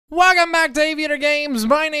Welcome back to Aviator Games.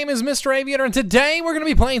 My name is Mr. Aviator, and today we're going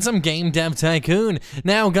to be playing some Game Dev Tycoon.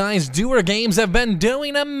 Now, guys, Doer Games have been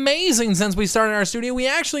doing amazing since we started our studio. We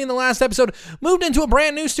actually, in the last episode, moved into a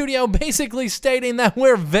brand new studio, basically stating that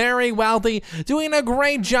we're very wealthy, doing a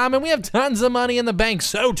great job, and we have tons of money in the bank.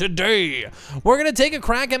 So today, we're going to take a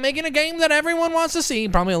crack at making a game that everyone wants to see,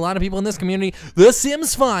 probably a lot of people in this community, The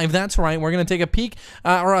Sims 5. That's right, we're going to take a peek,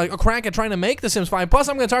 or a crack at trying to make The Sims 5. Plus,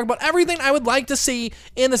 I'm going to talk about everything I would like to see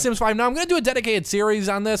in The Sims 5. Now, I'm going to do a dedicated series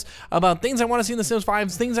on this about things I want to see in The Sims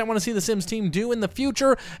 5, things I want to see the Sims team do in the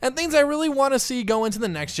future, and things I really want to see go into the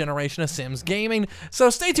next generation of Sims gaming. So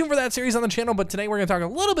stay tuned for that series on the channel, but today we're going to talk a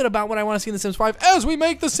little bit about what I want to see in The Sims 5 as we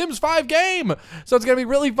make The Sims 5 game. So it's going to be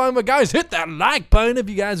really fun, but guys, hit that like button if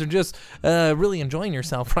you guys are just really enjoying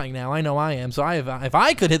yourself right now. I know I am, so if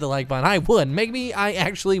I could hit the like button, I would. Maybe I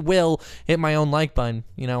actually will hit my own like button.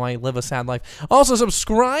 You know, I live a sad life. Also,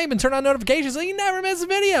 subscribe and turn on notifications so you never miss a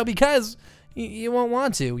video, because you won't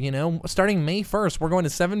want to, you know. Starting May 1st, we're going to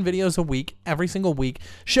 7 videos a week, every single week.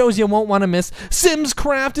 Shows you won't want to miss. Sims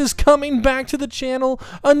Craft is coming back to the channel.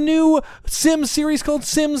 A new Sims series called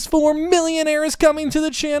Sims 4 Millionaire is coming to the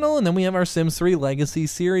channel. And then we have our Sims 3 Legacy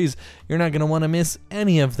series. You're not going to want to miss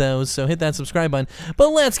any of those, so hit that subscribe button.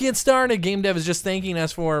 But let's get started. Game Dev is just thanking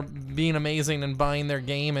us for being amazing and buying their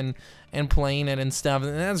game and playing it and stuff.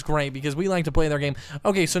 And that's great, because we like to play their game.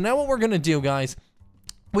 Okay, so now what we're going to do, guys,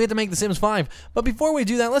 we have to make The Sims 5, but before we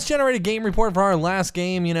do that, let's generate a game report for our last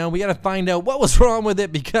game. You know, we got to find out what was wrong with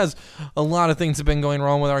it, because a lot of things have been going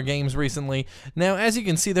wrong with our games recently. Now, as you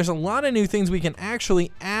can see, there's a lot of new things we can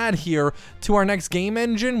actually add here to our next game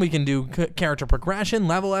engine. We can do character progression,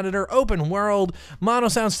 level editor, open world, mono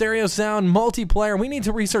sound, stereo sound, multiplayer. We need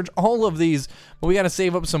to research all of these, but we got to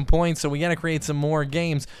save up some points, so we got to create some more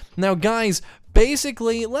games. Now, guys,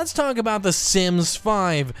 basically, let's talk about The Sims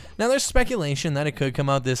 5. Now, there's speculation that it could come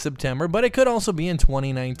out this September, but it could also be in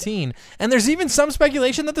 2019. And there's even some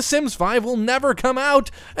speculation that The Sims 5 will never come out,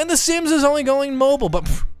 and The Sims is only going mobile. But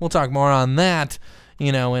we'll talk more on that,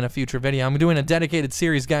 you know, in a future video. I'm doing a dedicated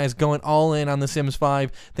series, guys, going all in on The Sims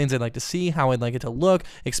 5, things I'd like to see, how I'd like it to look,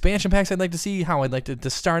 expansion packs I'd like to see, how I'd like to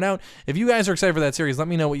start out. If you guys are excited for that series, let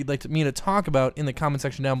me know what you'd like me to talk about in the comment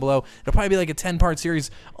section down below. It'll probably be like a 10-part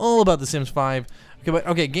series all about The Sims 5. Okay, but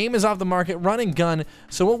okay, game is off the market, run and gun.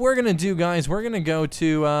 So what we're gonna do, guys, we're gonna go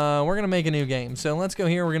to we're gonna make a new game. So let's go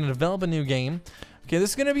here. We're gonna develop a new game. Okay,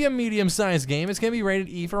 this is gonna be a medium-sized game. It's gonna be rated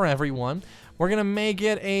E for everyone. We're gonna make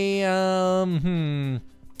it a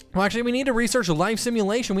well, actually, we need to research a life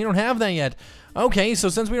simulation. We don't have that yet. Okay, so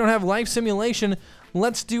since we don't have life simulation,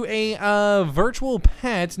 let's do a virtual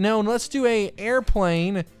pet. No, let's do a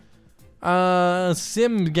airplane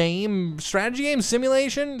sim game, strategy game,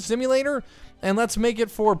 simulator. And let's make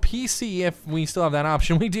it for PC if we still have that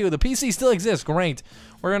option. We do. The PC still exists. Great.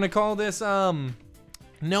 We're going to call this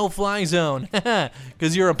No Fly Zone.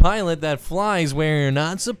 Because you're a pilot that flies where you're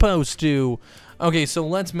not supposed to. Okay, so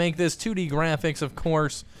let's make this 2D graphics, of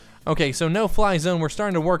course. Okay, so No Fly Zone. We're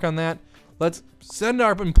starting to work on that. Let's send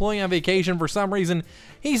our employee on vacation. For some reason,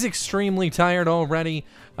 he's extremely tired already.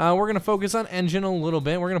 We're going to focus on engine a little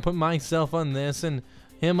bit. We're going to put myself on this and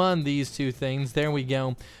him on these two things. There we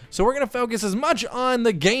go. So we're going to focus as much on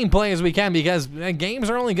the gameplay as we can, because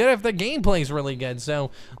games are only good if the gameplay is really good.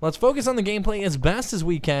 So let's focus on the gameplay as best as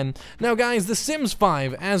we can. Now, guys, The Sims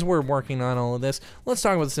 5, as we're working on all of this, let's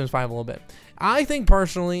talk about The Sims 5 a little bit. I think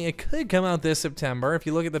personally it could come out this September. If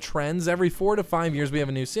you look at the trends, every 4 to 5 years we have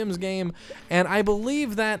a new Sims game, and I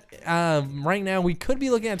believe that right now we could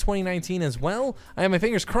be looking at 2019 as well. I have my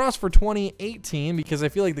fingers crossed for 2018, because I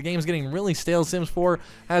feel like the game's getting really stale. Sims 4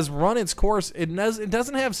 has run its course. It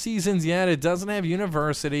doesn't have seasons yet. It doesn't have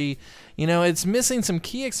university. You know, it's missing some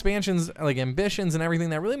key expansions like ambitions and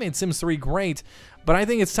everything that really made Sims 3 great. But I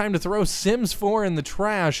think it's time to throw Sims 4 in the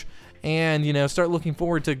trash and, you know, start looking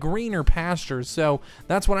forward to greener pastures. So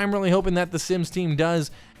that's what I'm really hoping that the Sims team does,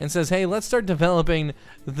 and says, hey, let's start developing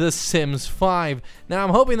The Sims 5. Now, I'm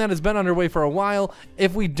hoping that it's been underway for a while.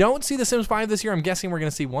 If we don't see The Sims 5 this year, I'm guessing we're going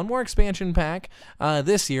to see one more expansion pack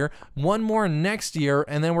this year, one more next year,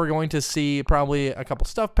 and then we're going to see probably a couple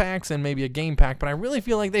stuff packs and maybe a game pack. But I really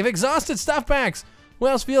feel like they've exhausted stuff packs. Who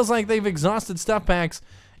else feels like they've exhausted stuff packs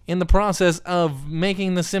in the process of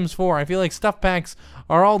making The Sims 4? I feel like stuff packs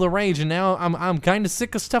are all the rage, and now I'm kind of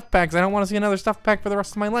sick of stuff packs. I don't want to see another stuff pack for the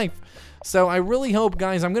rest of my life. So I really hope,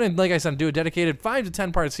 guys, I'm going to, like I said, do a dedicated 5 to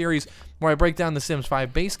 10 part series where I break down the Sims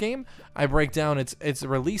 5 base game, I break down its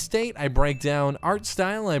release date, I break down art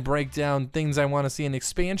style, I break down things I want to see in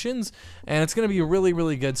expansions, and it's going to be really,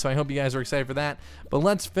 really good, so I hope you guys are excited for that. But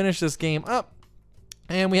let's finish this game up.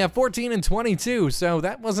 And we have 14 and 22, so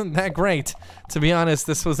that wasn't that great, to be honest.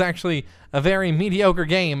 This was actually a very mediocre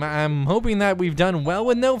game. I'm hoping that we've done well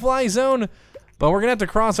with no-fly zone, but we're going to have to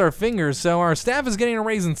cross our fingers. So our staff is getting a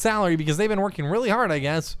raise in salary because they've been working really hard, I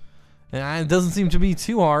guess. And it doesn't seem to be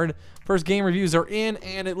too hard. First game reviews are in,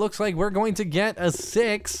 and it looks like we're going to get a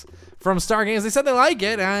 6 from Star Games. They said they like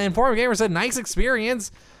it. Informed Gamer said nice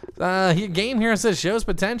experience. Game here says shows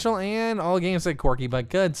potential, and all games said quirky but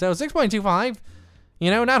good. So 6.25. You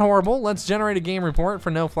know, not horrible. Let's generate a game report for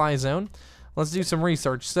no-fly zone. Let's do some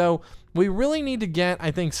research. So we really need to get, I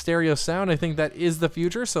think, stereo sound. I think that is the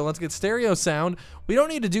future. So let's get stereo sound. We don't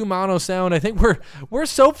need to do mono sound. I think we're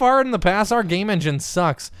so far in the past. Our game engine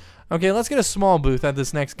sucks. Okay, let's get a small booth at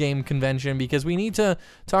this next game convention because we need to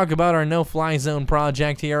talk about our no-fly zone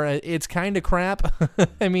project here. It's kind of crap.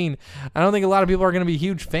 I mean, I don't think a lot of people are going to be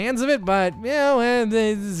huge fans of it, but, you know,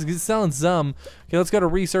 it's selling some. Okay, let's go to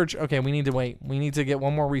research. Okay, we need to wait. We need to get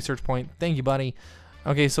one more research point. Thank you, buddy.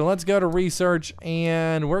 Okay, so let's go to research,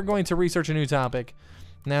 and we're going to research a new topic.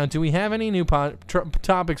 Now, do we have any new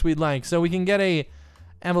topics we'd like? So we can get a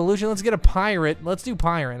evolution. Let's get a pirate. Let's do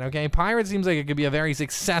pirate, okay? Pirate seems like it could be a very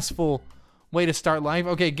successful way to start life.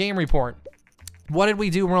 Okay, game report. What did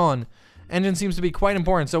we do wrong? Engine seems to be quite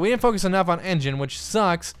important. So we didn't focus enough on engine, which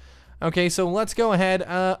sucks. Okay, so let's go ahead.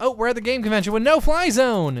 Oh, we're at the game convention with no-fly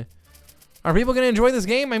zone. Are people going to enjoy this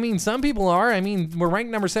game? I mean, some people are. I mean, we're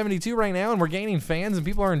ranked number 72 right now, and we're gaining fans, and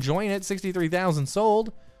people are enjoying it. 63,000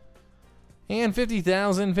 sold. And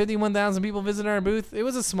 50,000, 51,000 people visited our booth. It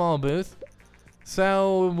was a small booth.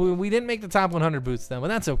 So we didn't make the top 100 booths though, but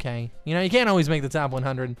that's okay. You know, you can't always make the top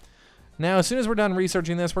 100. Now, as soon as we're done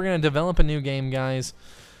researching this, we're going to develop a new game, guys.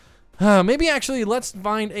 Maybe actually let's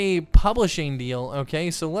find a publishing deal, okay?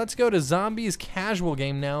 So let's go to Zombies Casual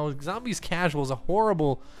game now. Zombies Casual is a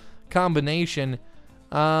horrible combination.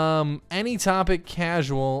 Any topic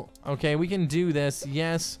casual. Okay, we can do this,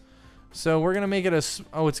 yes. So we're going to make it a,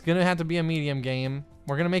 oh, it's going to have to be a medium game.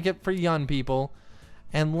 We're going to make it for young people.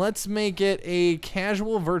 And let's make it a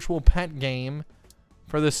casual virtual pet game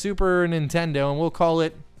for the Super Nintendo, and we'll call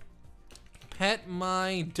it Pet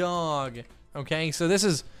My Dog. Okay, so this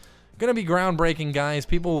is gonna be groundbreaking, guys.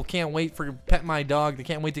 People can't wait for Pet My Dog. They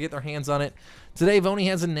can't wait to get their hands on it. Today, Vony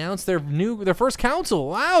has announced their first console.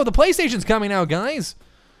 Wow, the PlayStation's coming out, guys.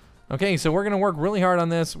 Okay, so we're gonna work really hard on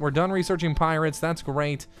this. We're done researching pirates. That's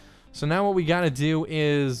great. So now what we got to do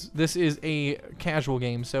is, this is a casual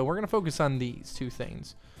game, so we're going to focus on these two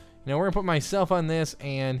things. You know, we're going to put myself on this,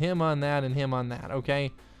 and him on that, and him on that,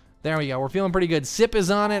 okay? There we go. We're feeling pretty good. Sip is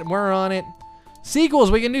on it. We're on it.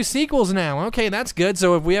 Sequels. We can do sequels now. Okay, that's good.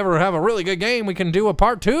 So if we ever have a really good game, we can do a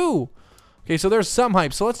part 2. Okay, so there's some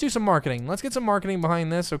hype. So let's do some marketing. Let's get some marketing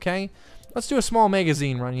behind this, okay? Let's do a small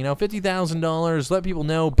magazine run, you know, $50,000. Let people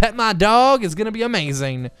know Pet My Dog is going to be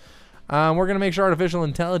amazing. We're going to make sure artificial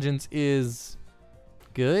intelligence is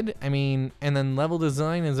good. I mean, and then level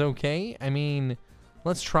design is okay. I mean,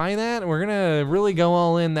 let's try that. We're going to really go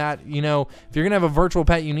all in that, you know, if you're going to have a virtual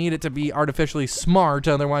pet, you need it to be artificially smart.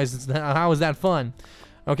 Otherwise, it's, how is that fun?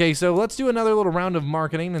 Okay, so let's do another little round of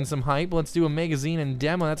marketing and some hype. Let's do a magazine and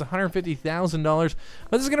demo. That's $150,000.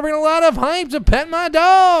 But this is going to bring a lot of hype to Pet My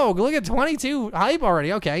Dog. Look at 22 hype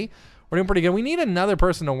already. Okay, we're doing pretty good. We need another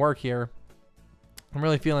person to work here. I'm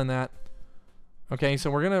really feeling that. Okay,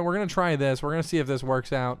 so we're gonna try this. We're gonna see if this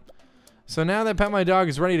works out. So now that Pet My Dog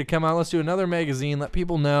is ready to come out, let's do another magazine. Let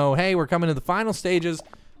people know, hey, we're coming to the final stages.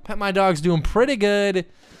 Pet My Dog's doing pretty good.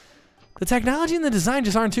 The technology and the design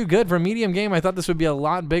just aren't too good for a medium game. I thought this would be a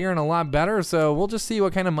lot bigger and a lot better. So we'll just see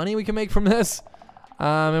what kind of money we can make from this.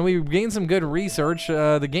 And we gained some good research.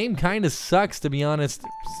 The game kind of sucks, to be honest,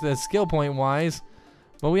 skill point wise.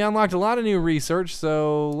 But we unlocked a lot of new research,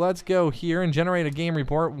 so let's go here and generate a game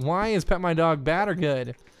report. Why is Pet My Dog bad or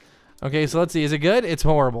good? Okay, so let's see. Is it good? It's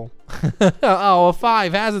horrible. Oh, a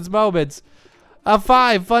 5 has its moments. A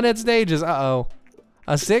 5, fun at stages. Uh-oh.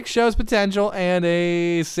 A 6 shows potential, and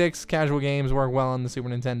a 6 casual games work well on the Super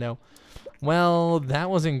Nintendo. Well,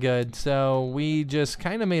 that wasn't good, so we just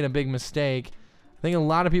kind of made a big mistake. I think a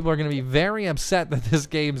lot of people are going to be very upset that this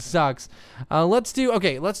game sucks. Let's do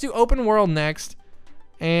open world next.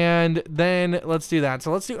 And then let's do that.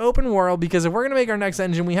 So let's do open world, because if we're going to make our next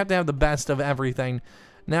engine, we have to have the best of everything.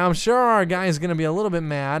 Now, I'm sure our guy is going to be a little bit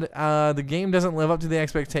mad. The game doesn't live up to the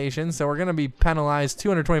expectations, so we're going to be penalized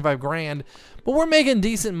 $225 grand. But we're making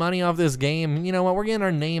decent money off this game. You know what? We're getting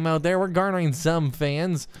our name out there. We're garnering some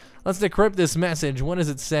fans. Let's decrypt this message. What does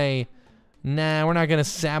it say? Nah, we're not going to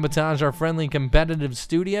sabotage our friendly competitive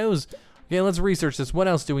studios. Okay, let's research this. What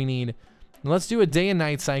else do we need? Let's do a day and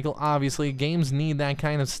night cycle. Obviously, games need that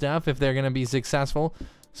kind of stuff if they're going to be successful.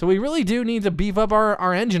 So we really do need to beef up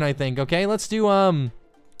our engine, I think. Okay, let's do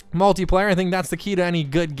multiplayer. I think that's the key to any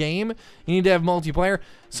good game. You need to have multiplayer.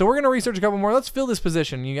 So we're gonna research a couple more. Let's fill this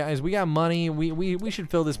position, you guys. We got money. We should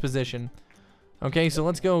fill this position. Okay, so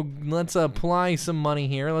let's go. Let's apply some money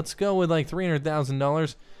here. Let's go with like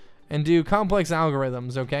 $300,000 and do complex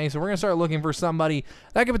algorithms. Okay, so we're gonna start looking for somebody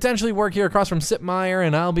that could potentially work here across from Sipmeyer,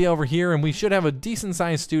 and I'll be over here, and we should have a decent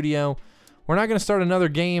sized studio. We're not gonna start another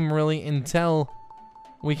game really until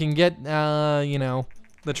we can get you know,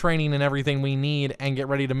 the training and everything we need and get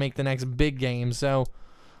ready to make the next big game. So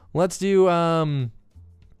let's do what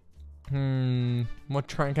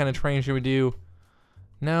kind of training should we do?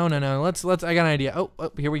 No. Let's I got an idea. Oh,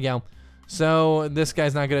 here we go. So this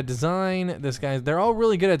guy's not good at design. They're all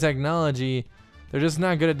really good at technology. They're just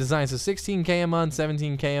not good at design. So 16K a month,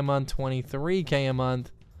 17K a month, 23K a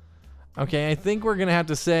month. Okay, I think we're gonna have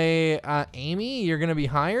to say Amy, you're gonna be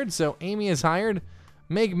hired. So Amy is hired.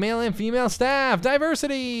 Make male and female staff.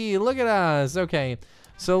 Diversity. Look at us. Okay.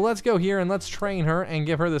 So let's go here and let's train her and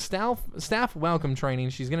give her the staff welcome training.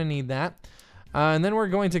 She's going to need that. And then we're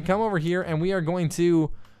going to come over here and we are going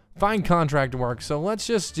to find contract work. So let's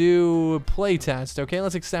just do play test. Okay,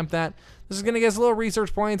 let's accept that. This is going to get us a little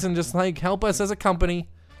research points and just like help us as a company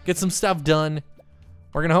get some stuff done.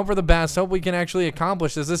 We're going to hope for the best. Hope we can actually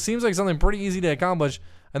accomplish this. This seems like something pretty easy to accomplish.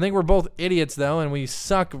 I think we're both idiots though, and we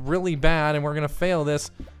suck really bad, and we're gonna fail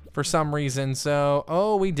this for some reason. So,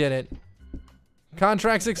 oh, we did it.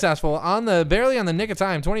 Contract successful barely on the nick of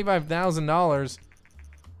time, $25,000.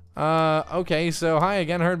 Okay, so hi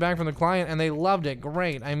again. Heard back from the client, and they loved it.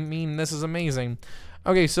 Great. I mean, this is amazing.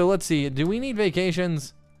 Okay, so let's see. Do we need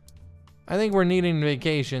vacations? I think we're needing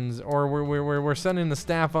vacations, or we're sending the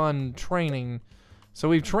staff on training. So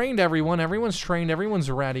we've trained everyone. Everyone's trained. Everyone's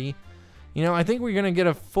ready. You know, I think we're going to get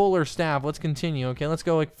a fuller staff. Let's continue. Okay, let's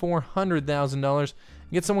go like $400,000.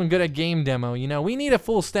 Get someone good at game demo. You know, we need a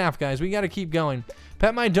full staff, guys. We got to keep going.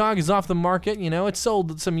 Pet My Dog is off the market. You know, it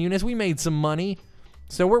sold some units. We made some money.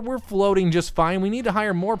 So we're floating just fine. We need to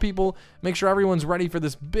hire more people. Make sure everyone's ready for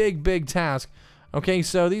this big task. Okay,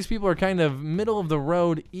 so these people are kind of middle of the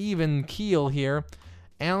road, even keel here.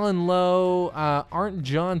 Alan Lowe, Arndt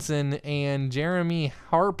Johnson, and Jeremy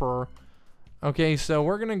Harper. Okay, so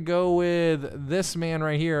we're going to go with this man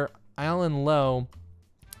right here, Alan Lowe.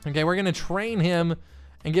 Okay, we're going to train him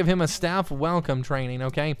and give him a staff welcome training,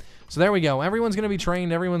 okay? So there we go. Everyone's going to be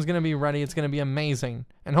trained. Everyone's going to be ready. It's going to be amazing.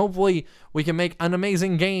 And hopefully we can make an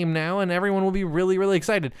amazing game now, and everyone will be really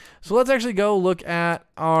excited. So let's actually go look at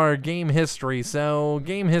our game history. So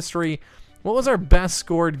game history, what was our best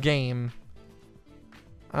scored game?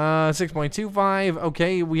 6.25.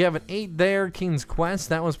 Okay, we have an 8 there. King's Quest,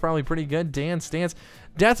 that was probably pretty good. Dance.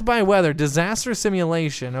 Death by Weather, Disaster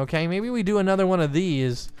Simulation. Okay, maybe we do another one of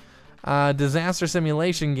these disaster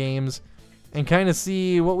simulation games and kind of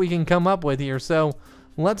see what we can come up with here. So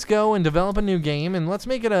let's go and develop a new game, and let's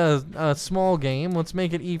make it a small game. Let's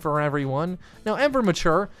make it E for everyone. No, M for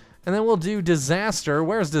mature, and then we'll do Disaster.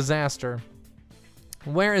 Where's Disaster?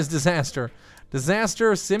 Where is Disaster?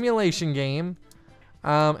 Disaster simulation game.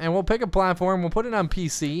 And we'll pick a platform. We'll put it on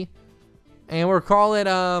PC, and we'll call it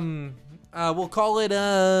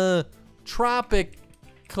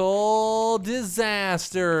Tropical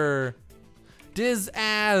Disaster.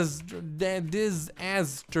 Disaster.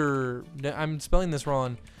 I'm spelling this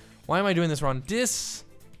wrong. Why am I doing this wrong?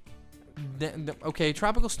 Okay,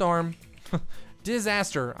 Tropical Storm.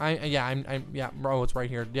 Disaster. Yeah. Oh, it's right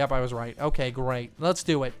here. Yep, I was right. Okay, great. Let's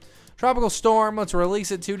do it. Tropical Storm. Let's release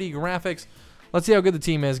it. 2D graphics. Let's see how good the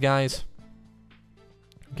team is, guys.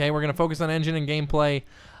 Okay, we're going to focus on engine and gameplay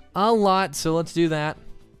a lot, so let's do that.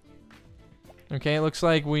 Okay, it looks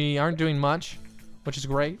like we aren't doing much, which is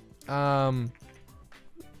great. Okay,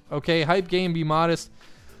 hype game, be modest.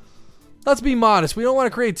 Let's be modest. We don't want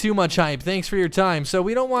to create too much hype. Thanks for your time. So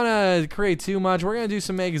we don't want to create too much. We're going to do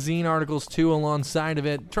some magazine articles, too, alongside of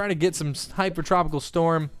it. Try to get some hype for Tropical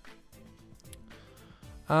Storm.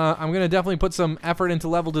 I'm going to definitely put some effort into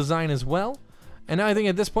level design as well. And now I think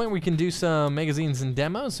at this point we can do some magazines and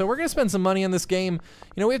demos. So we're going to spend some money on this game.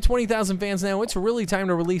 You know, we have 20,000 fans now. It's really time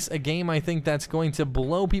to release a game, I think, that's going to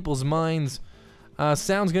blow people's minds.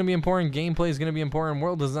 Sound's going to be important. Gameplay is going to be important.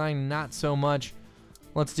 World design, not so much.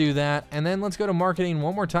 Let's do that. And then let's go to marketing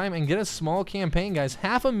one more time and get a small campaign, guys.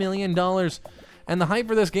 $500,000. And the hype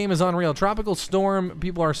for this game is unreal. Tropical Storm,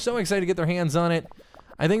 people are so excited to get their hands on it.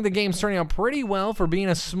 I think the game's turning out pretty well for being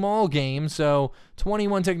a small game. So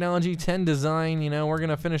 21 technology, 10 design. You know, we're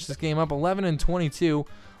going to finish this game up 11 and 22.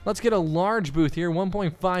 Let's get a large booth here,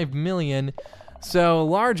 1.5 million. So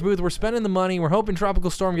large booth, we're spending the money. We're hoping Tropical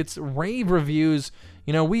Storm gets rave reviews.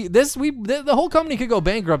 You know, the whole company could go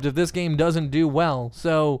bankrupt if this game doesn't do well.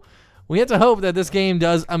 So we have to hope that this game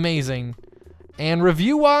does amazing. And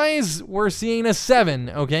review-wise, we're seeing a 7.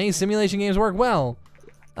 Okay, simulation games work well.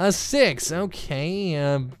 A 6.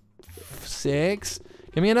 Okay, 6.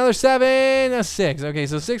 Give me another 7. A 6. Okay,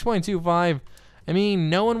 so 6.25. I mean,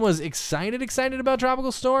 no one was excited about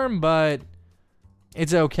Tropical Storm, but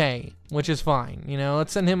it's okay, which is fine. You know,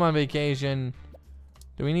 let's send him on vacation.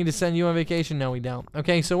 Do we need to send you on vacation? No, we don't.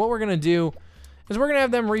 Okay, so what we're gonna do is we're gonna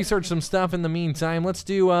have them research some stuff in the meantime. Let's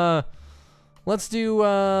do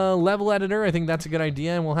level editor. I think that's a good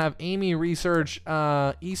idea, and we'll have Amy research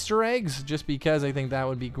Easter eggs, just because I think that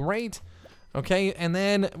would be great. Okay, and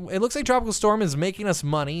then it looks like Tropical Storm is making us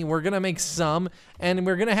money. We're gonna make some, and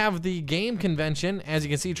we're gonna have the game convention. As you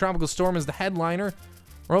can see, Tropical Storm is the headliner.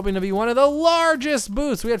 We're hoping to be one of the largest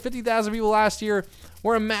booths. We had 50,000 people last year.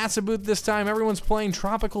 We're a massive booth this time. Everyone's playing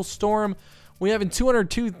Tropical Storm. We have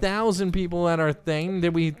 202,000 people at our thing.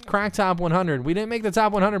 Did we crack top 100? We didn't make the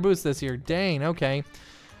top 100 booths this year. Dang, okay.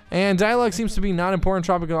 And dialogue seems to be not important.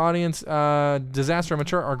 Tropical audience, disaster, and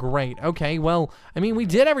mature are great. Okay, well, I mean, we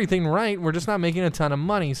did everything right. We're just not making a ton of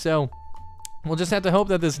money. So we'll just have to hope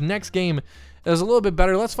that this next game is a little bit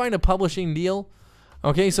better. Let's find a publishing deal.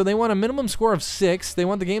 Okay, so they want a minimum score of 6. They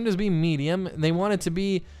want the game to be medium. They want it to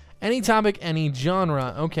be any topic, any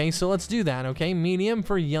genre. Okay, so let's do that. Okay, medium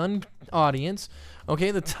for young audience. Okay,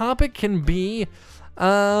 the topic can be,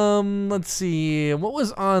 let's see, what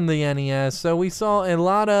was on the NES? So we saw a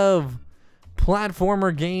lot of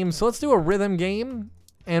platformer games. So let's do a rhythm game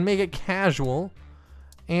and make it casual.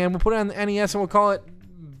 And we'll put it on the NES and we'll call it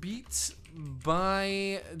Beats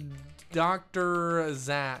by Dr.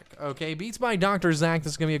 Zach. Okay, Beats by Dr. Zach.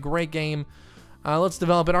 This is going to be a great game. Let's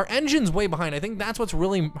develop it. Our engine's way behind. I think that's what's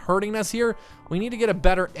really hurting us here. We need to get a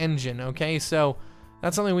better engine, okay? So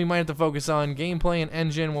that's something we might have to focus on. Gameplay and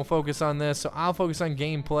engine, we'll focus on this. So I'll focus on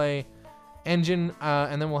gameplay, engine,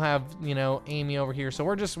 and then we'll have, you know, Amy over here. So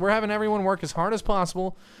we're having everyone work as hard as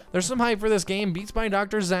possible. There's some hype for this game. Beats by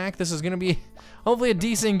Dr. Zach. This is going to be hopefully a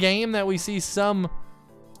decent game that we see some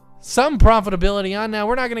profitability on. Now,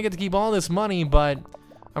 we're not going to get to keep all this money, but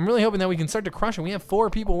I'm really hoping that we can start to crush it. We have 4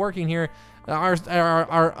 people working here.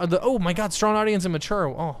 Oh my god, strong audience and mature.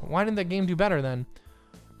 Oh, why didn't that game do better then?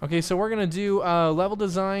 Okay, so we're going to do level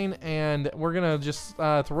design, and we're going to just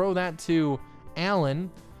throw that to Alan.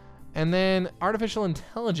 And then artificial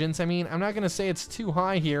intelligence, I mean, I'm not going to say it's too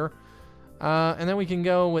high here. And then we can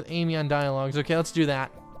go with Amy on dialogues. Okay, let's do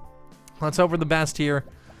that. Let's hope for the best here.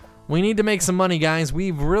 We need to make some money, guys.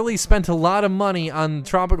 We've really spent a lot of money on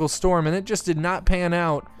Tropical Storm, and it just did not pan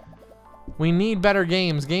out. We need better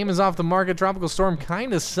games. Game is off the market. Tropical Storm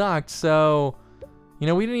kind of sucked, so, you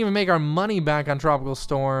know, we didn't even make our money back on Tropical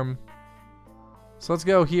Storm. So let's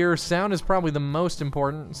go here. Sound is probably the most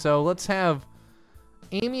important. So let's have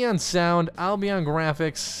Amy on sound. I'll be on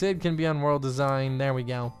graphics. Sid can be on world design. There we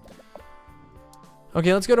go.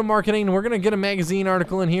 Okay, let's go to marketing. We're going to get a magazine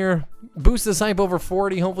article in here. Boost this hype over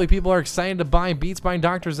 40. Hopefully people are excited to buy Beats by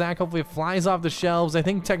Dr. Zach. Hopefully it flies off the shelves. I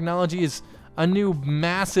think technology is a new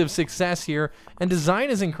massive success here. And design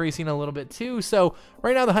is increasing a little bit too. So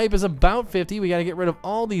right now the hype is about 50. We got to get rid of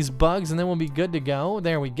all these bugs and then we'll be good to go.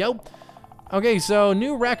 There we go. Okay, so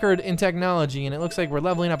new record in technology. And it looks like we're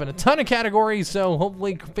leveling up in a ton of categories. So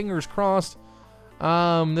hopefully, fingers crossed.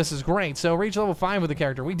 This is great. So reach level 5 with the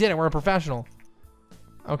character. We did it. We're a professional.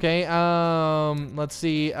 Okay, let's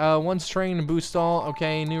see, once trained and boost all.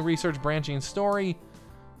 Okay, new research, branching story.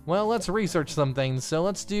 Well, let's research some things. So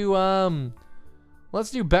let's do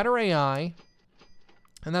better AI,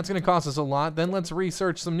 and that's going to cost us a lot. Then let's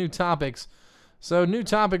research some new topics. So new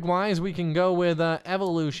topic wise, we can go with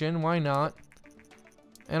evolution. Why not?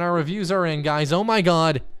 And our reviews are in, guys. Oh my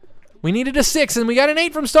god, we needed a 6 and we got an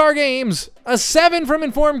 8 from Star Games, a 7 from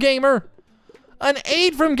Informed Gamer, an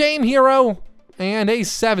 8 from Game Hero, and a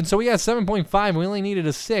 7. So we got 7.5. We only needed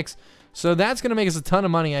a 6. So that's going to make us a ton of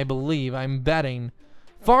money, I believe. I'm betting.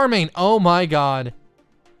 Farming. Oh, my God.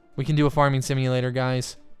 We can do a farming simulator,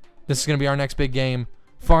 guys. This is going to be our next big game.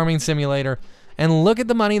 Farming simulator. And look at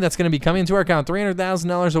the money that's going to be coming into our account.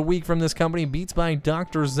 $300,000 a week from this company. Beats by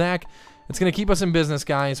Dr. Zach. It's going to keep us in business,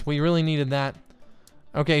 guys. We really needed that.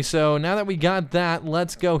 Okay, so now that we got that,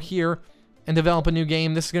 let's go here and develop a new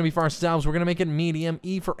game. This is going to be for ourselves. We're going to make it medium.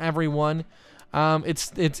 E for everyone.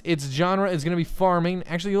 Its genre is going to be farming.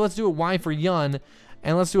 Actually, let's do it Y for young,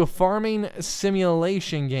 and let's do a farming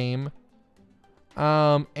simulation game.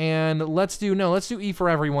 And let's do E for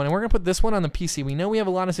everyone, and we're going to put this one on the PC. We know we have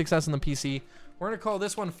a lot of success on the PC. We're going to call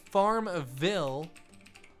this one Farmville.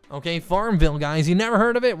 Okay, Farmville, guys. You never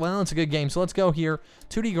heard of it? Well, it's a good game. So let's go here.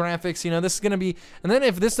 2D graphics. You know, this is going to be... And then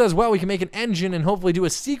if this does well, we can make an engine and hopefully do a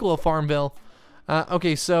sequel of Farmville.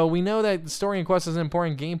 Okay, so we know that story and quest is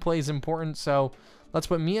important. Gameplay is important. So let's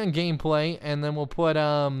put me on gameplay. And then we'll put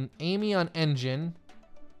Amy on engine.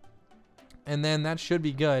 And then that should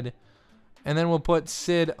be good. And then we'll put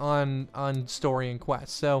Sid on story and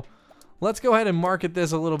quest. So let's go ahead and market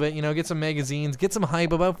this a little bit. You know, get some magazines, get some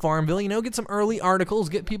hype about Farmville. You know, get some early articles,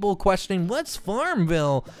 get people questioning, what's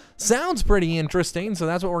Farmville? Sounds pretty interesting. So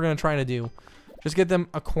that's what we're going to try to do. Just get them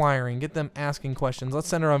acquiring, get them asking questions. Let's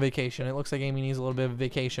send her on vacation. It looks like Amy needs a little bit of a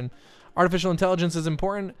vacation. Artificial intelligence is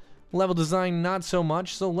important. Level design, not so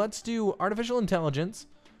much. So let's do artificial intelligence,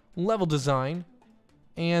 level design,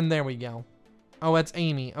 and there we go. Oh, that's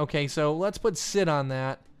Amy. Okay, so let's put Sid on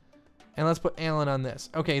that. And let's put Alan on this.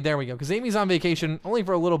 Okay, there we go. Because Amy's on vacation only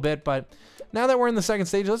for a little bit. But now that we're in the second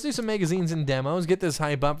stage, let's do some magazines and demos. Get this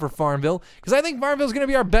hype up for Farmville. Because I think Farmville's going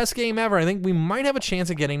to be our best game ever. I think we might have a chance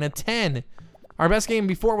of getting a 10. Our best game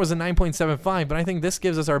before was a 9.75. But I think this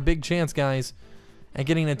gives us our big chance, guys, at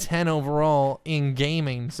getting a 10 overall in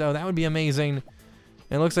gaming. So that would be amazing.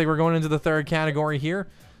 It looks like we're going into the third category here.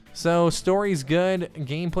 So story's good,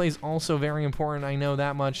 gameplay's also very important, I know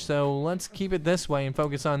that much. So let's keep it this way and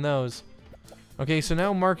focus on those. Okay, so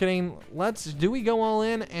now marketing. Do we go all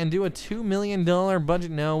in and do a $2 million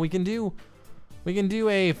budget? No, we can do a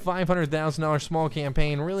 $500,000 small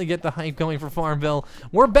campaign, really get the hype going for Farmville.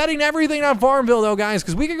 We're betting everything on Farmville though, guys,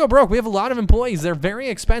 because we could go broke. We have a lot of employees, they're very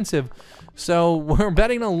expensive. So we're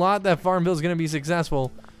betting a lot that Farmville's gonna be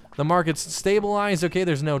successful. The market's stabilized. Okay,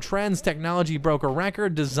 there's no trends. Technology broke a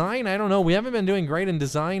record. Design, I don't know. We haven't been doing great in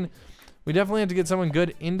design. We definitely have to get someone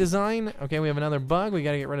good in design. Okay, we have another bug. We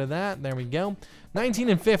got to get rid of that. There we go. 19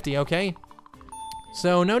 and 50, okay.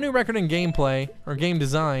 So no new record in gameplay or game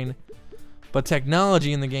design, but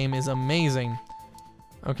technology in the game is amazing.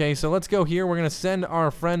 Okay, so let's go here. We're going to send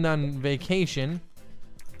our friend on vacation.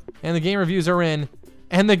 And the game reviews are in.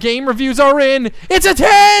 And the game reviews are in. It's a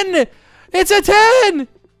 10! It's a 10!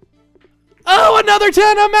 Oh, another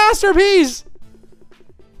 10, a masterpiece!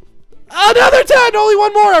 Another 10, only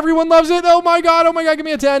one more. Everyone loves it. Oh my god, give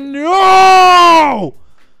me a 10. No!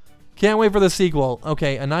 Can't wait for the sequel.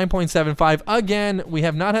 Okay, a 9.75. Again, we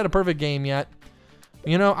have not had a perfect game yet.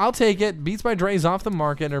 You know, I'll take it. Beats by Dre's off the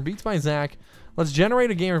market, or Beats by Zach. Let's generate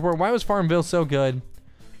a game report. Why was Farmville so good?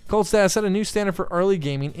 Cold Stats set a new standard for early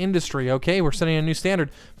gaming industry. Okay, we're setting a new standard.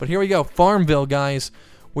 But here we go. Farmville, guys.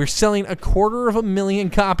 We're selling 250,000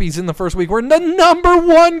 copies in the first week. We're the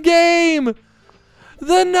 #1 game.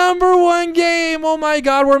 The #1 game. Oh my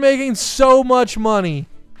god, we're making so much money.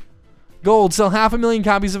 Gold, sell 500,000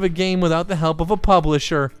 copies of a game without the help of a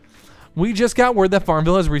publisher. We just got word that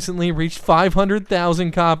Farmville has recently reached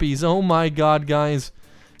 500,000 copies. Oh my god, guys.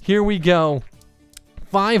 Here we go.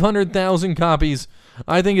 500,000 copies.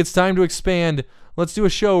 I think it's time to expand. Let's do a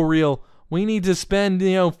show reel. We need to spend,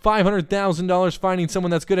 you know, $500,000 finding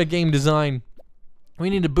someone that's good at game design. We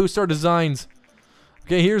need to boost our designs.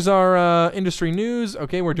 Okay, here's our industry news.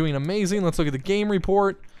 Okay, we're doing amazing. Let's look at the game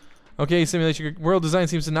report. Okay, simulation world design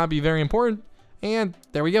seems to not be very important. And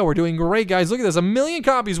there we go. We're doing great, guys. Look at this. 1 million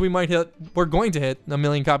copies we might hit. We're going to hit 1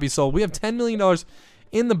 million copies sold. We have $10 million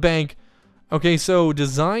in the bank. Okay, so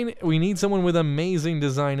design. We need someone with amazing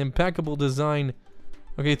design, impeccable design.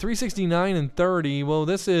 Okay, 369 and 30. Well,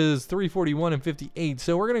 this is 341 and 58.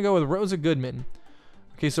 So we're going to go with Rosa Goodman.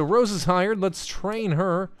 Okay, so Rose is hired. Let's train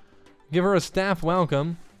her. Give her a staff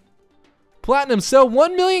welcome. Platinum, sell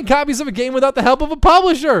 1 million copies of a game without the help of a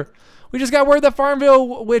publisher. We just got word that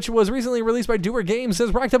Farmville, which was recently released by AviatorGamez,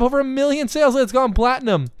 has racked up over 1 million sales and it's gone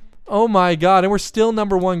platinum. Oh my god, and we're still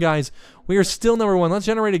 #1, guys. We are still #1. Let's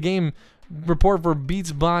generate a game report for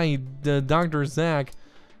Beats by Dr. Zach.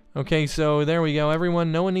 Okay, so there we go.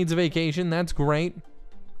 Everyone, no one needs a vacation. That's great.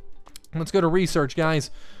 Let's go to research,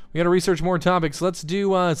 guys. We got to research more topics. Let's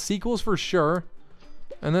do sequels for sure.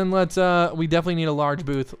 And then let's, we definitely need a large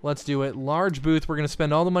booth. Let's do it. Large booth. We're going to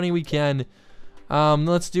spend all the money we can.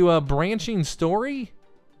 Let's do a branching story.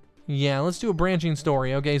 Yeah, let's do a branching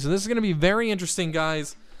story. Okay, so this is going to be very interesting,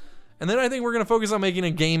 guys. And then I think we're going to focus on making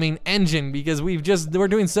a gaming engine because we're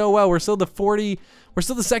doing so well. We're still we're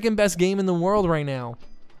still the second best game in the world right now.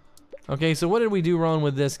 Okay, so what did we do wrong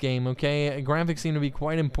with this game? Okay, graphics seem to be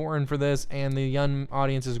quite important for this, and the young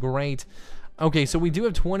audience is great. Okay, so we do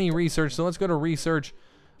have 20 research, so let's go to research.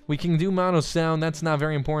 We can do mono sound. That's not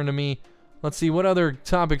very important to me. Let's see what other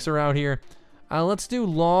topics are out here. Let's do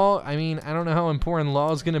law. I mean, I don't know how important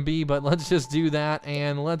law is going to be, but let's just do that.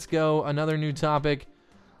 And let's go another new topic.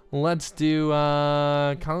 Let's do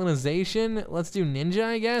colonization. Let's do ninja,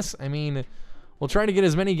 I guess. I mean, We'll try to get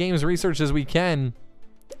as many games researched as we can.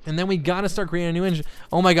 And then we got to start creating a new engine.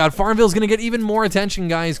 Oh my god, Farmville's going to get even more attention,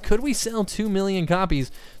 guys. Could we sell 2 million copies?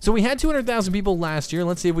 So we had 200,000 people last year.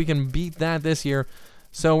 Let's see if we can beat that this year.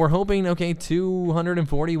 So we're hoping, okay,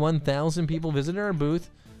 241,000 people visited our booth.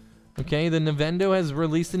 Okay, the Nintendo has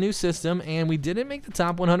released a new system, and we didn't make the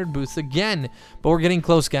top 100 booths again. But we're getting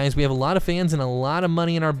close, guys. We have a lot of fans and a lot of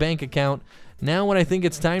money in our bank account. Now what I think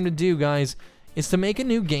it's time to do, guys, is to make a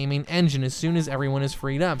new gaming engine as soon as everyone is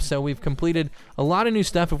freed up. So we've completed a lot of new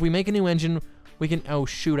stuff. If we make a new engine, we can... Oh,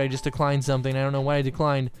 shoot, I just declined something. I don't know why I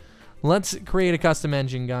declined. Let's create a custom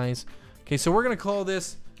engine, guys. Okay, so we're going to call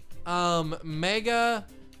this Mega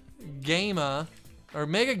Gamma. Or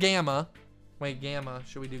Mega Gamma. Wait, Gamma.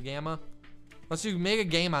 Should we do Gamma? Let's do Mega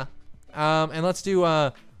Gamma. And let's do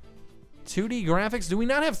 2D graphics. Do we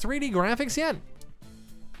not have 3D graphics yet?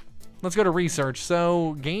 Let's go to research.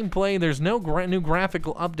 So gameplay, there's no new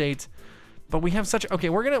graphical updates, but we have such. Okay,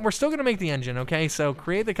 we're still gonna make the engine. Okay, so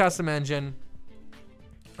create the custom engine.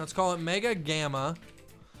 Let's call it Mega Gamma.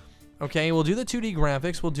 Okay, we'll do the 2D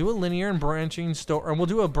graphics. We'll do a linear and branching story, or we'll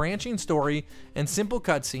do a branching story and simple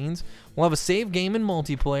cutscenes. We'll have a save game and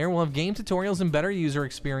multiplayer. We'll have game tutorials and better user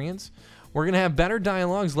experience. We're gonna have better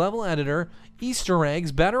dialogues, level editor, Easter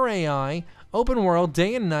eggs, better AI, open world,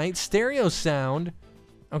 day and night, stereo sound.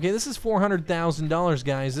 Okay, this is $400,000,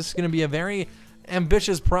 guys. This is going to be a very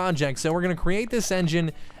ambitious project. So we're going to create this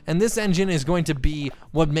engine, and this engine is going to be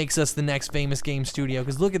what makes us the next famous game studio.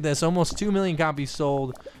 Because look at this, almost 2 million copies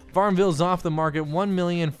sold. Farmville's off the market,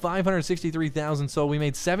 1,563,000 sold. We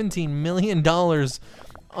made $17 million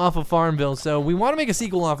off of Farmville. So we want to make a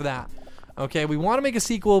sequel off of that. Okay, we want to make a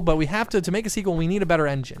sequel, but we have to make a sequel, we need a better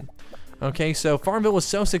engine. Okay, so Farmville was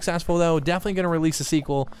so successful, though, definitely going to release a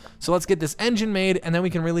sequel. So let's get this engine made, and then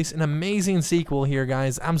we can release an amazing sequel here,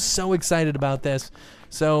 guys. I'm so excited about this.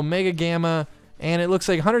 So Mega Gamma, and it looks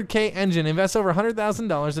like 100K engine. Invest over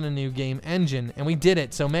 $100,000 in a new game engine, and we did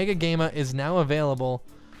it. So Mega Gamma is now available.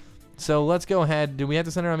 So let's go ahead. Do we have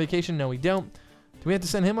to send her on vacation? No, we don't. Do we have to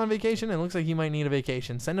send him on vacation? It looks like he might need a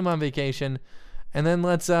vacation. Send him on vacation. And then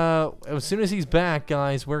let's, as soon as he's back,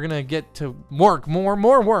 guys, we're going to get to work.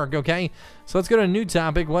 More work, okay? So let's go to a new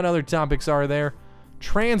topic. What other topics are there?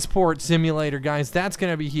 Transport simulator, guys. That's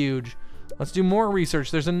going to be huge. Let's do more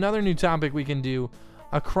research. There's another new topic we can do.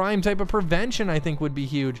 A crime type of prevention, I think, would be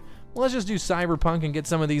huge. Well, let's just do cyberpunk and get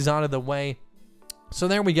some of these out of the way. So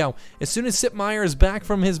there we go. As soon as Sip Meyer is back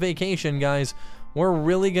from his vacation, guys, we're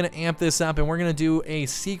really going to amp this up, and we're going to do a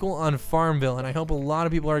sequel on Farmville, and I hope a lot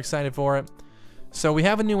of people are excited for it. So we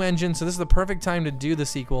have a new engine, so this is the perfect time to do the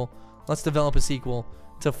sequel. Let's develop a sequel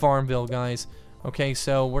to Farmville, guys. Okay,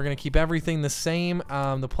 so we're going to keep everything the same.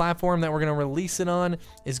 The platform that we're going to release it on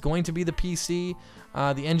is going to be the PC.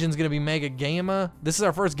 The engine's going to be Mega Gamma. This is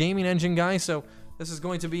our first gaming engine, guys, so this is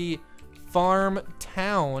going to be Farm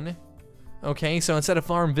Town. Okay, so instead of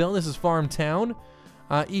Farmville, this is Farm Town.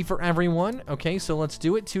 E for everyone. Okay, so let's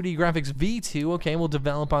do it. 2D graphics V2. Okay, we'll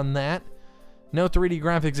develop on that. No 3D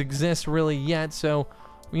graphics exist really yet, so,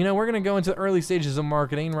 you know, we're going to go into the early stages of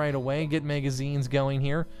marketing right away, get magazines going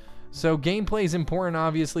here. So gameplay is important,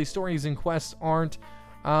 obviously. Stories and quests aren't.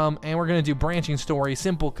 And we're going to do branching story,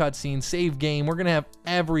 simple cutscenes, save game. We're going to have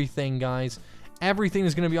everything, guys. Everything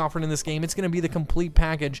is going to be offered in this game. It's going to be the complete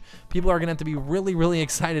package. People are going to have to be really, really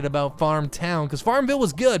excited about Farm Town, because Farmville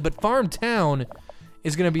was good, but Farm Town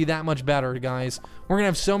is going to be that much better, guys. We're going to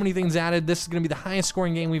have so many things added. This is going to be the highest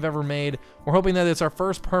scoring game we've ever made. We're hoping that it's our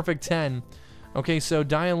first perfect 10. Okay, so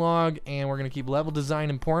dialogue, and we're going to keep level design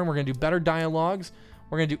important. We're going to do better dialogues.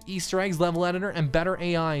 We're going to do Easter eggs, level editor, and better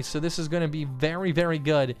AI. So this is going to be very, very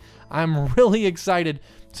good. I'm really excited.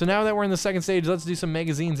 So now that we're in the second stage, let's do some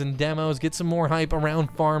magazines and demos, get some more hype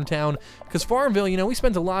around Farm Town. Because Farmville, you know, we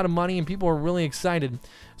spent a lot of money and people are really excited.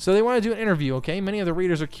 So they want to do an interview, okay? Many of the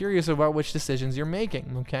readers are curious about which decisions you're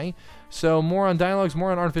making, okay? So more on dialogues,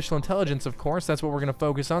 more on artificial intelligence, of course. That's what we're going to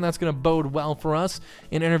focus on. That's going to bode well for us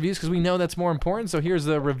in interviews because we know that's more important. So here's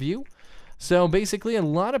the review. So basically, a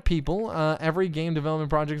lot of people, every game development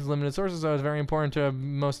project is limited sources, so it's very important to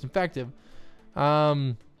most effective.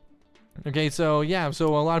 Okay, so yeah,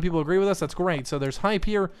 so a lot of people agree with us. That's great. So there's hype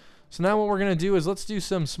here. So now what we're going to do is let's do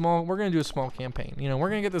some small, we're going to do a small campaign. You know, we're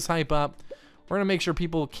going to get this hype up. We're going to make sure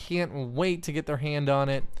people can't wait to get their hand on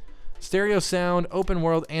it. Stereo sound, open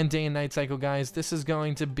world, and day and night cycle, guys. This is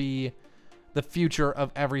going to be the future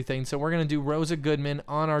of everything. So we're going to do Rosa Goodman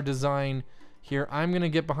on our design here. I'm going to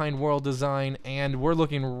get behind world design, and we're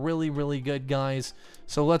looking really, really good, guys.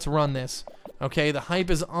 So let's run this. Okay, the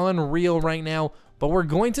hype is unreal right now. but we're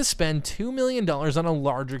going to spend $2 million on a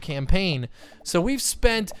larger campaign. So we've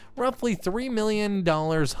spent roughly $3 million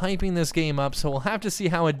hyping this game up, so we'll have to see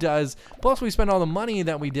how it does. Plus, we spent all the money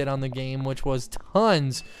that we did on the game, which was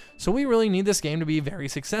tons. So we really need this game to be very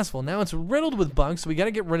successful. Now, it's riddled with bugs, so we got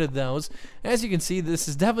to get rid of those. As you can see, this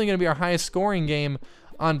is definitely going to be our highest scoring game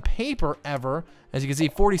on paper ever. As you can see,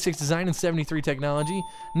 46 design and 73 technology.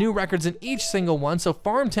 New records in each single one. So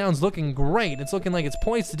Farmtown's looking great. It's looking like it's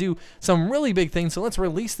poised to do some really big things. So let's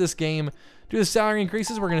release this game. Do the salary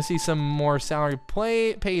increases. We're going to see some more salary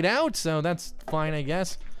paid out. So that's fine, I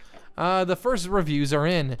guess. The first reviews are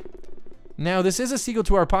in. Now, this is a sequel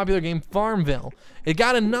to our popular game, Farmville. It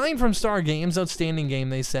got a 9 from Star Games, outstanding game,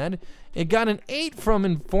 they said. It got an 8 from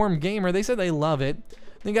Informed Gamer. They said they love it.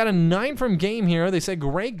 They got a 9 from Game Hero. They said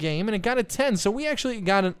great game, and it got a 10. So we actually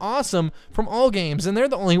got an awesome from All Games, and they're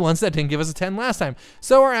the only ones that didn't give us a 10 last time.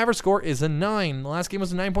 So our average score is a 9. The last game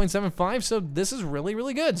was a 9.75, so this is really,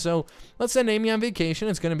 really good. So let's send Amy on vacation.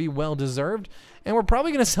 It's going to be well-deserved, and we're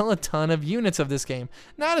probably going to sell a ton of units of this game.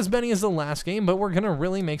 Not as many as the last game, but we're going to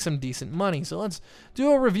really make some decent money. So let's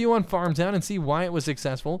do a review on Farmtown and see why it was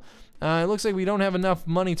successful. It looks like we don't have enough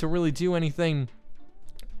money to really do anything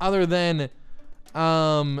other than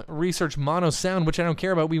research mono sound, which I don't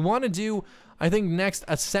care about. We want to do, I think, next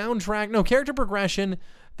a soundtrack, no, character progression,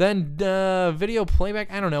 then video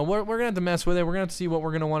playback. I don't know. We're gonna have to mess with it. We're gonna have to see what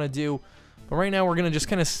we're gonna want to do. But right now we're gonna just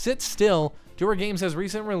kind of sit still. AviatorGamez has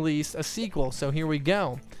recently released a sequel, so here we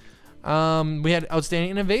go. We had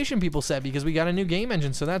outstanding innovation, people said, because we got a new game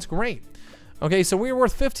engine, so that's great. Okay, so we're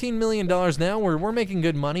worth $15 million now. We're making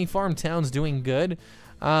good money. Farmtown's doing good.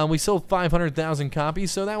 We sold 500,000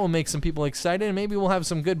 copies, so that will make some people excited, and maybe we'll have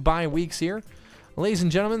some good bye weeks here. Ladies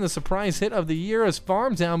and gentlemen, the surprise hit of the year is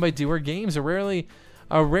Farmtown by AviatorGamez.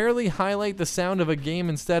 Rarely highlight the sound of a game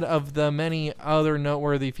instead of the many other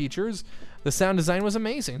noteworthy features. The sound design was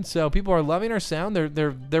amazing, so people are loving our sound.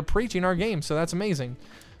 They're preaching our game, so that's amazing.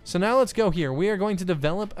 So now let's go here. We are going to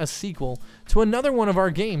develop a sequel to another one of our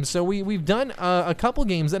games. So we've done a couple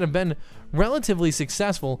games that have been relatively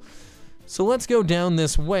successful. So let's go down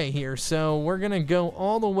this way here. So we're going to go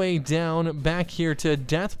all the way down back here to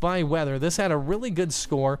Death by Weather. This had a really good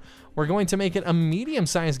score. We're going to make it a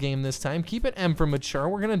medium-sized game this time. Keep it M for mature.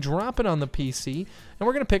 We're going to drop it on the PC, and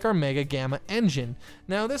we're going to pick our Mega Gamma engine.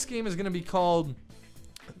 Now, this game is going to be called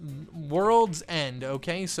World's End,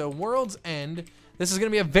 okay? So World's End. This is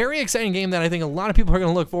going to be a very exciting game that I think a lot of people are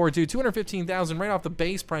going to look forward to. $215,000 right off the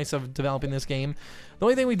base price of developing this game. The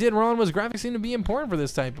only thing we did wrong was graphics seem to be important for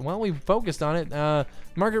this type. Well, we focused on it. The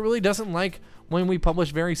market really doesn't like when we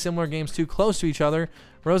publish very similar games too close to each other.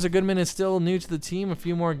 Rosa Goodman is still new to the team. A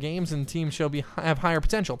few more games and the team shall have higher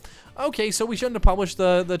potential. Okay, so we shouldn't have published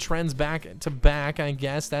the trends back to back, I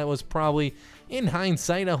guess. That was probably, in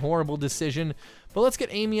hindsight, a horrible decision. But let's get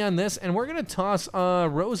Amy on this, and we're going to toss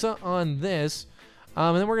Rosa on this.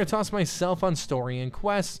 And then we're going to toss myself on story and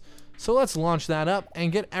quests. So let's launch that up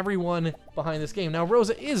and get everyone behind this game. Now,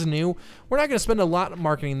 Rosa is new. We're not going to spend a lot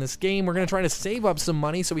marketing this game. We're going to try to save up some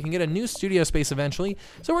money so we can get a new studio space eventually.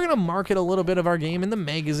 So we're going to market a little bit of our game in the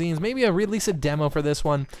magazines. Maybe release a demo for this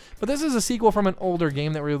one. But this is a sequel from an older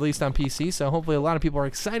game that we released on PC. So hopefully a lot of people are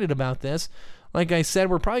excited about this. Like I said,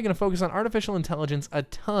 we're probably going to focus on artificial intelligence a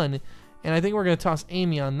ton. And I think we're going to toss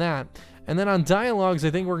Amy on that. And then on dialogues,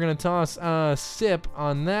 I think we're going to toss Sip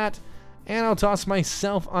on that. And I'll toss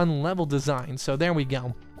myself on level design. So there we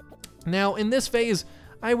go. Now, in this phase,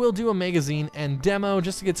 I will do a magazine and demo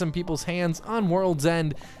just to get some people's hands on World's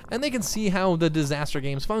End. And they can see how the disaster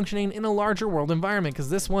game's functioning in a larger world environment.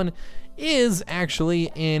 Because this one is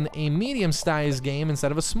actually in a medium-sized game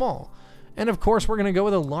instead of a small. And of course, we're going to go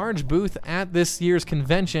with a large booth at this year's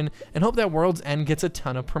convention and hope that World's End gets a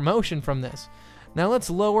ton of promotion from this. Now let's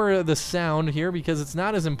lower the sound here because it's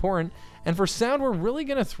not as important. And for sound, we're really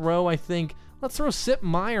going to throw, I think, let's throw Sip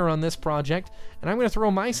Meyer on this project. And I'm going to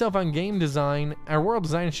throw myself on game design, or world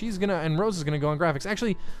design, and Rosa's going to go on graphics.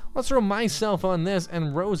 Actually, let's throw myself on this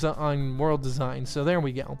and Rosa on world design. So there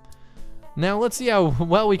we go. Now let's see how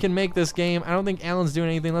well we can make this game. I don't think Alan's doing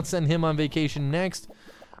anything. Let's send him on vacation next.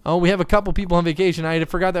 Oh, we have a couple people on vacation. I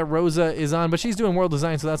forgot that Rosa is on, but she's doing world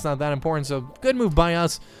design, so that's not that important. So good move by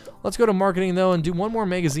us. Let's go to marketing, though, and do one more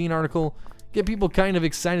magazine article. Get people kind of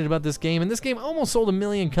excited about this game. And this game almost sold 1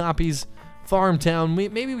 million copies. Farmtown.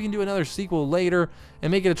 Maybe we can do another sequel later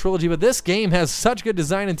and make it a trilogy. But this game has such good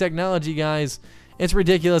design and technology, guys. It's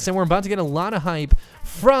ridiculous, and we're about to get a lot of hype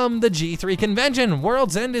from the G3 convention.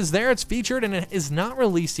 World's End is there. It's featured, and it is not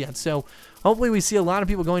released yet. So hopefully we see a lot of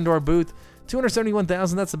people going to our booth.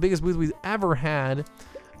 271,000, that's the biggest booth we've ever had.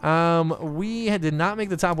 We did not make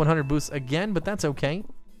the top 100 booths again, but that's okay.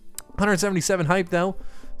 177 hype though.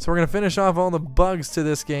 So we're going to finish off all the bugs to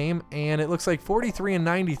this game. And it looks like 43 and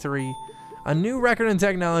 93. A new record in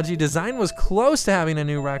technology. Design was close to having a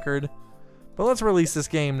new record. But let's release this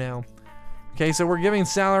game now. Okay, so we're giving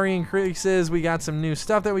salary increases. We got some new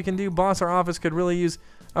stuff that we can do. Boss, our office could really use...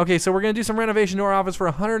 Okay, so we're going to do some renovation to our office for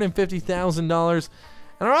 $150,000.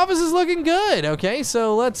 And our office is looking good, okay?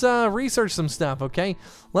 So let's research some stuff, okay?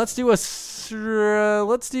 Let's do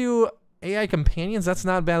AI companions. That's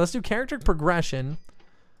not bad. Let's do character progression.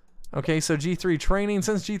 Okay, so G3 training.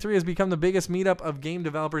 Since G3 has become the biggest meetup of game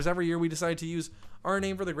developers, every year we decide to use our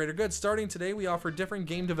name for the greater good. Starting today, we offer different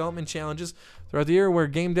game development challenges throughout the year where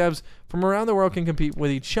game devs from around the world can compete with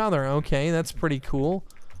each other. Okay, that's pretty cool.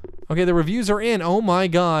 Okay, the reviews are in. Oh my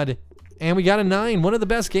god. And we got a 9. One of the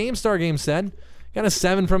best GameStar games said. Got a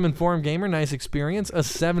 7 from Informed Gamer. Nice experience. A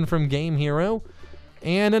 7 from Game Hero.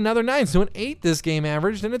 And another 9. So an 8 this game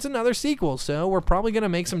averaged, and it's another sequel. So we're probably going to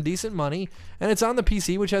make some decent money. And it's on the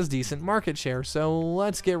PC, which has decent market share. So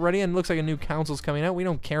let's get ready. And it looks like a new console's coming out. We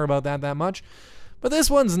don't care about that much. But this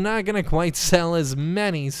one's not going to quite sell as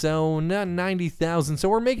many. So not 90,000. So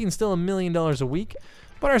we're making still $1 million a week.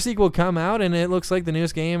 But our sequel will come out, and it looks like the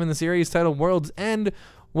newest game in the series, titled World's End,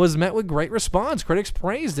 was met with great response. Critics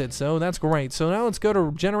praised it, so that's great. So now let's go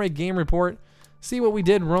to Generate Game Report, see what we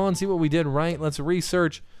did wrong, see what we did right. Let's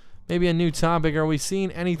research maybe a new topic. Are we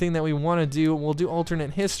seeing anything that we want to do? We'll do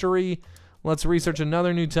alternate history. Let's research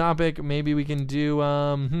another new topic. Maybe we can do,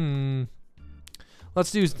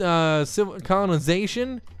 let's do civil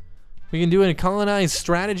colonization. We can do a colonized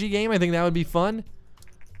strategy game. I think that would be fun.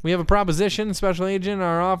 We have a proposition, special agent,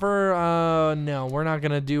 our offer. No, we're not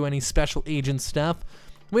going to do any special agent stuff.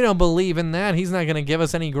 We don't believe in that. He's not going to give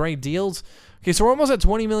us any great deals. Okay, so we're almost at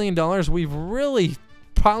 $20 million. We've really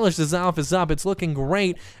polished this office up. It's looking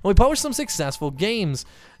great. And we published some successful games.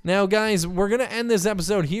 Now, guys, we're going to end this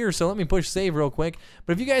episode here, so let me push save real quick.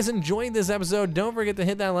 But if you guys enjoyed this episode, don't forget to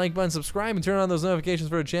hit that like button, subscribe, and turn on those notifications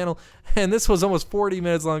for the channel. And this was almost 40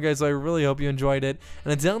 minutes long, guys, so I really hope you enjoyed it.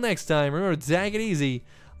 And until next time, remember to take it easy.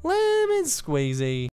 Lemon squeezy.